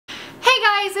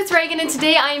guys, it's Reagan and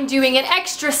today I am doing an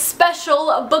extra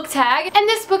special book tag, and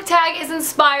this book tag is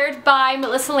inspired by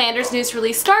Melissa Lander's newest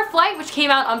release Starflight, which came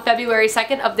out on February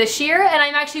 2nd of this year, and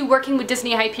I'm actually working with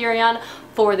Disney Hyperion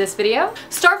for this video.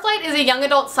 Starflight is a young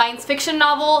adult science fiction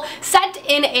novel set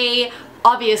in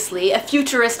obviously a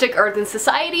futuristic Earth and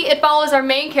society. It follows our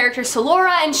main character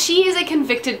Solora, and she is a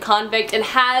convicted convict and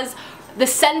has the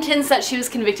sentence that she was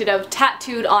convicted of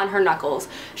tattooed on her knuckles.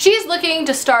 She's looking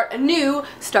to start anew,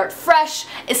 start fresh,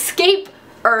 escape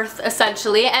Earth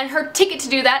essentially, and her ticket to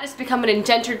do that is to become an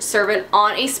indentured servant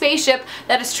on a spaceship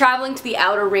that is traveling to the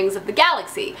outer rings of the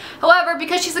galaxy. However,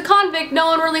 because she's a convict, no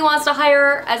one really wants to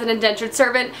hire her as an indentured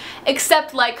servant,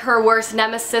 except like her worst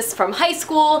nemesis from high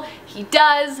school. He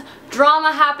does.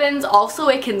 Drama happens, also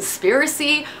a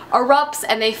conspiracy erupts,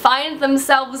 and they find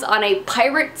themselves on a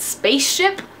pirate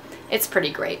spaceship. It's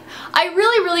pretty great. I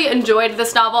really enjoyed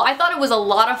this novel. I thought it was a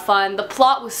lot of fun. The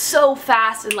plot was so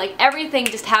fast and like everything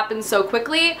just happened so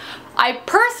quickly. I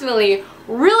personally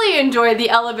really enjoyed the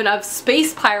element of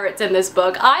space pirates in this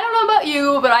book. I don't know about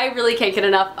you, but I really can't get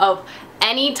enough of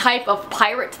any type of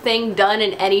pirate thing done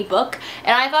in any book,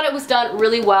 and I thought it was done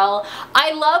really well.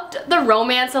 I loved the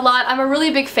romance a lot. I'm a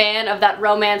really big fan of that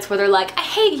romance where they're like, I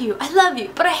hate you, I love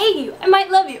you, but I hate you, I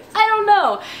might love you, I don't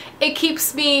know. It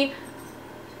keeps me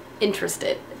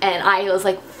interested, and I was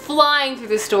like flying through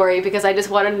the story because I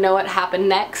just wanted to know what happened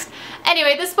next.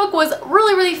 Anyway, this book was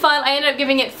really fun. I ended up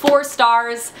giving it 4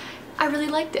 stars. I really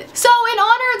liked it. So in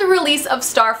honor of the release of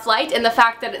Starflight and the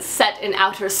fact that it's set in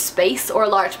outer space, or a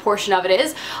large portion of it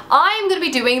is, I'm going to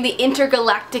be doing the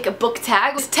Intergalactic Book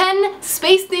Tag. It's 10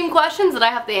 space-themed questions that I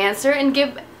have to answer and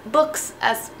give books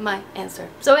as my answer.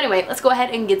 So anyway, let's go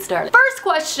ahead and get started. First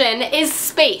question is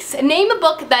space. Name a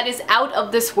book that is out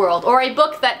of this world, or a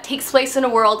book that takes place in a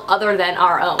world other than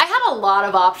our own. I had a lot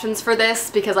of options for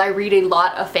this because I read a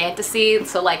lot of fantasy,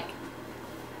 so like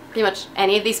pretty much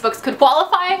any of these books could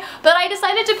qualify, but I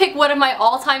decided to pick one of my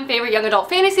all-time favorite young adult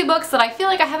fantasy books that I feel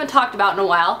like I haven't talked about in a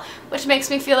while, which makes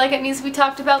me feel like it needs to be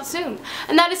talked about soon.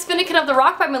 And that is Finnegan of the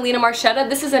Rock by Melina Marchetta.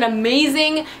 This is an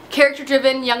amazing,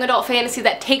 character-driven young adult fantasy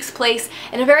that takes place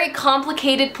in a very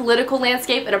complicated political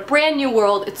landscape in a brand new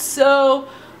world. It's so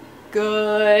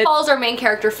good. It follows our main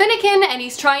character Finnegan, and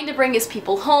he's trying to bring his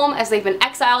people home as they've been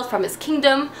exiled from his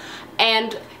kingdom,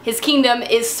 and his kingdom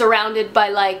is surrounded by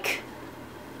like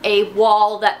a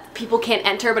wall that people can't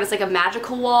enter, but it's like a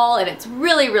magical wall, and it's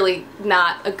really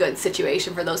not a good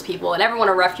situation for those people, and everyone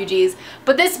are refugees.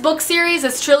 But this book series,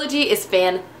 this trilogy, is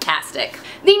fantastic.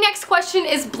 The next question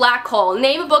is Black Hole.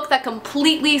 Name a book that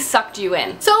completely sucked you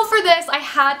in. So for this, I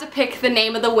had to pick The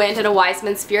Name of the Wind and A Wise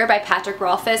Man's Fear by Patrick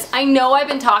Rothfuss. I know I've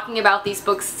been talking about these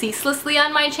books ceaselessly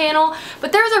on my channel,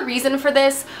 but there's a reason for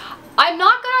this. I'm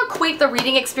not going to equate the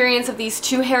reading experience of these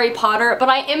to Harry Potter, but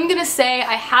I am going to say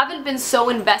I haven't been so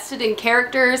invested in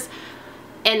characters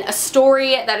and a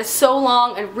story that is so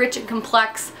long and rich and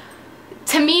complex.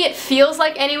 To me, it feels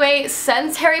like anyway,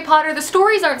 since Harry Potter. The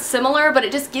stories aren't similar, but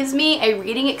it just gives me a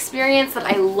reading experience that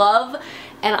I love,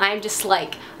 and I'm just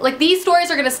like these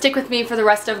stories are going to stick with me for the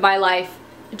rest of my life.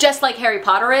 Just like Harry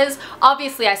Potter is.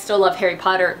 Obviously, I still love Harry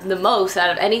Potter the most out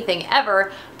of anything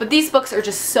ever, but these books are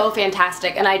just so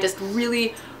fantastic, and I just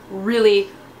really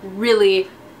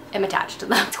am attached to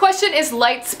them. This question is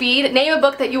Lightspeed. Name a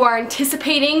book that you are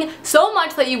anticipating so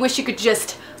much that you wish you could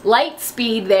just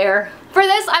Lightspeed there. For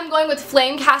this, I'm going with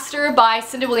Flamecaster by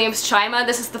Cindy Williams Chima.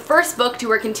 This is the first book to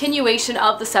her continuation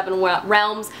of the Seven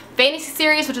Realms fantasy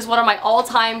series, which is one of my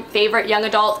all-time favorite young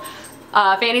adult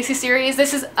fantasy series.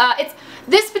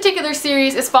 This particular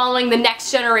series is following the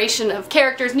next generation of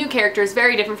characters, new characters,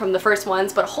 very different from the first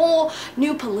ones, but whole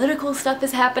new political stuff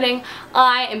is happening.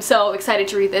 I am so excited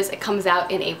to read this. It comes out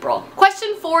in April.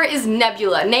 Question 4 is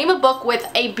Nebula. Name a book with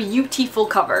a beautiful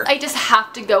cover. I just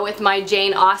have to go with my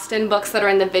Jane Austen books that are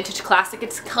in the Vintage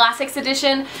Classics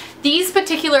edition. These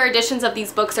particular editions of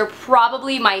these books are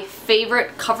probably my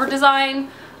favorite cover design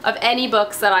of any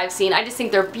books that I've seen. I just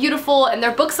think they're beautiful, and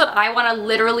they're books that I want to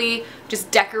literally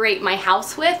just decorate my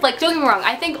house with. Like, don't get me wrong,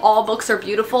 I think all books are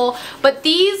beautiful, but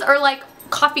these are like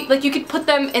coffee, like you could put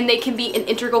them and they can be an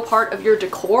integral part of your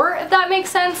decor, if that makes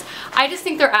sense. I just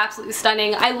think they're absolutely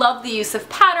stunning. I love the use of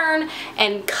pattern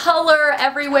and color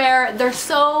everywhere. They're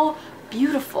so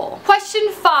beautiful.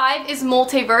 Question 5 is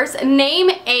Multiverse.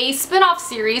 Name a spin-off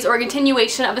series or a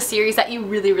continuation of a series that you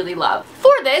really, really love.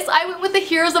 For this, I went with the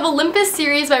Heroes of Olympus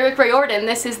series by Rick Riordan.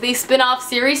 This is the spin-off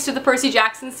series to the Percy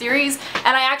Jackson series,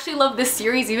 and I actually love this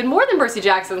series even more than Percy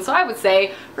Jackson, so I would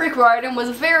say Rick Riordan was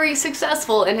very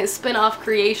successful in his spin-off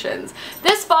creations.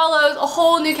 This follows a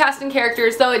whole new cast and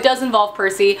characters, though it does involve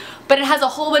Percy, but it has a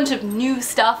whole bunch of new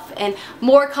stuff and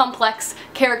more complex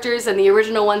characters than the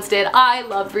original ones did. I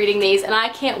loved reading these, and I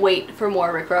can't wait for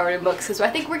more Rick Riordan books, because I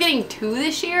think we're getting 2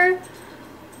 this year.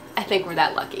 I think we're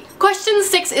that lucky. Question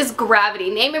 6 is Gravity.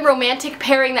 Name a romantic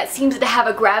pairing that seems to have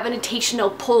a gravitational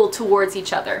pull towards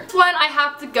each other. This one I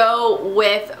have to go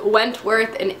with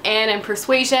Wentworth and Anne in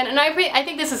Persuasion, and I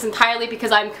think this is entirely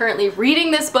because I'm currently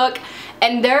reading this book,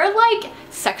 and their like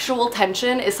sexual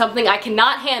tension is something I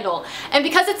cannot handle. And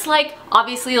because it's like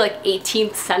obviously like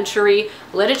 18th century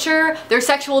literature, their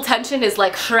sexual tension is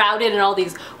like shrouded in all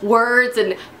these words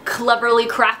and cleverly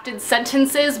crafted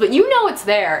sentences, but you know it's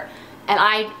there. And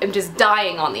I am just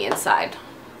dying on the inside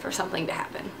for something to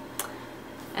happen.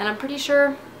 And I'm pretty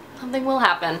sure something will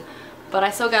happen, but I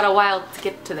still got a while to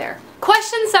get to there.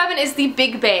 Question 7 is The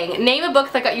Big Bang. Name a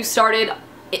book that got you started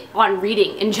on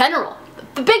reading in general.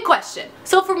 The big question.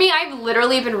 So for me, I've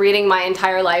literally been reading my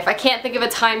entire life. I can't think of a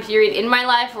time period in my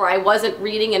life where I wasn't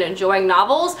reading and enjoying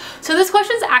novels. So this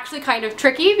question is actually kind of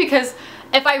tricky, because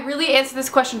if I really answer this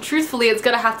question truthfully, it's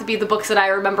gonna have to be the books that I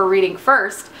remember reading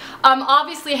first.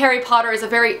 Obviously Harry Potter is a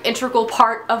very integral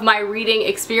part of my reading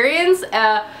experience.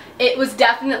 It was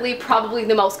definitely probably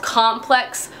the most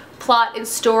complex plot and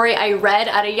story I read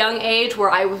at a young age, where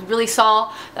I really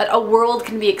saw that a world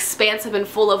can be expansive and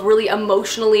full of really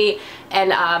emotionally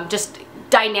and just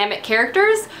dynamic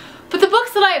characters. But the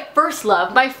books that I first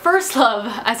loved, my first love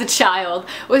as a child,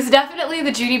 was definitely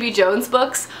the Judy B. Jones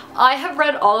books. I have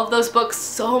read all of those books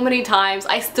so many times.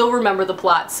 I still remember the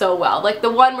plot so well. Like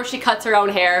the one where she cuts her own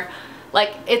hair.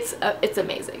 Like, it's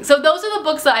amazing. So those are the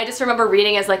books that I just remember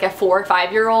reading as like a 4 or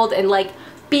 5-year-old and like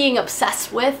being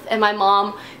obsessed with, and my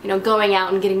mom, you know, going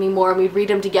out and getting me more, and we'd read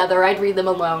them together. I'd read them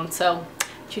alone. So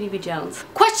Judy B. Jones.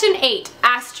 Question 8,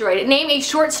 Asteroid. Name a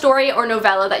short story or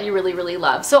novella that you really, really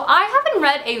love. So I haven't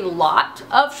read a lot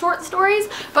of short stories,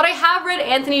 but I have read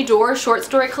Anthony Doerr's short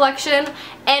story collection,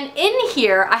 and in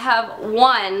here I have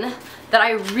one that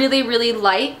I really, really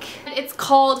like. It's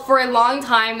called For a Long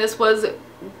Time This Was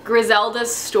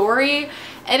Griselda's Story,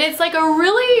 and it's like a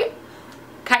really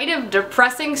kind of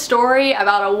depressing story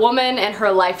about a woman and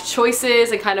her life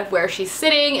choices and kind of where she's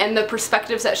sitting and the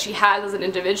perspectives that she has as an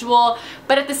individual.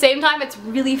 But at the same time, it's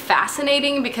really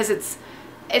fascinating because it's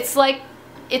fascinating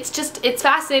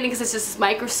because it's just this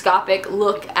microscopic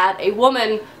look at a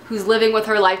woman who's living with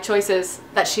her life choices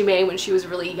that she made when she was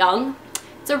really young.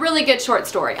 It's a really good short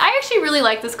story. I actually really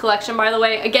like this collection, by the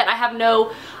way. Again, I haven't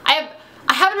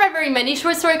read very many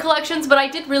short story collections, but I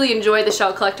did really enjoy The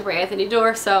Shell Collector by Anthony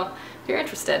Doerr, so if you're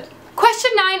interested. Question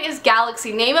 9 is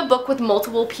Galaxy. Name a book with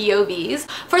multiple POVs.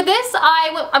 For this,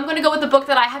 I'm going to go with the book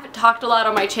that I haven't talked a lot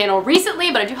on my channel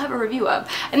recently, but I do have a review of,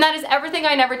 and that is Everything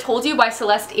I Never Told You by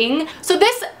Celeste Ng. So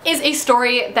this is a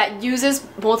story that uses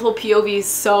multiple POVs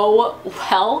so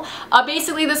well.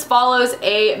 Basically, this follows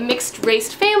a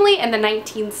mixed-race family in the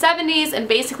 1970s, and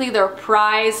basically their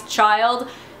prized child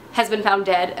has been found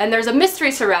dead, and there's a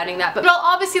mystery surrounding that. But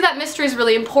obviously that mystery is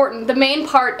really important. The main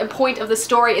part and point of the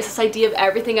story is this idea of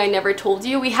everything I never told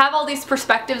you. We have all these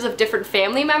perspectives of different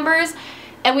family members,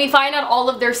 and we find out all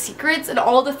of their secrets and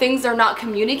all the things they're not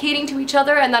communicating to each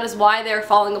other, and that is why they're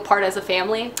falling apart as a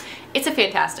family. It's a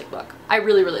fantastic book. I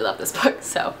really, really love this book,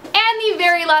 so. And the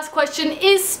very last question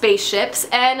is spaceships,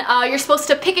 and you're supposed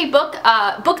to pick a book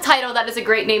title that is a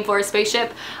great name for a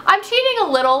spaceship. I'm cheating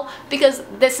a little because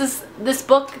this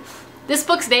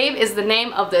book's name is the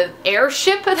name of the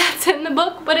airship that's in the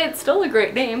book, but it's still a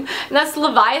great name, and that's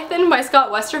Leviathan by Scott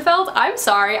Westerfeld. I'm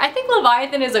sorry, I think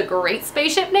Leviathan is a great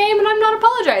spaceship name, and I'm not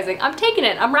apologizing. I'm taking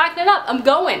it, I'm racking it up, I'm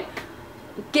going.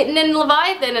 Getting in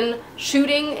Leviathan and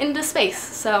shooting into space.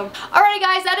 So, alright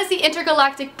guys, that is the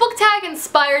Intergalactic Book Tag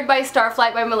inspired by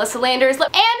Starflight by Melissa Landers.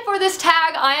 And for this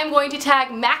tag, I am going to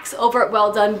tag Max over at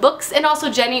Well Done Books and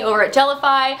also Jenny over at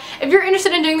Jellify. If you're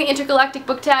interested in doing the Intergalactic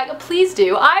Book Tag, please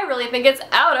do. I really think it's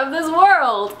out of this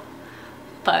world.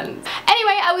 Puns.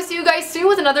 Anyway, I will see you guys soon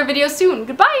with another video soon.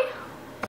 Goodbye!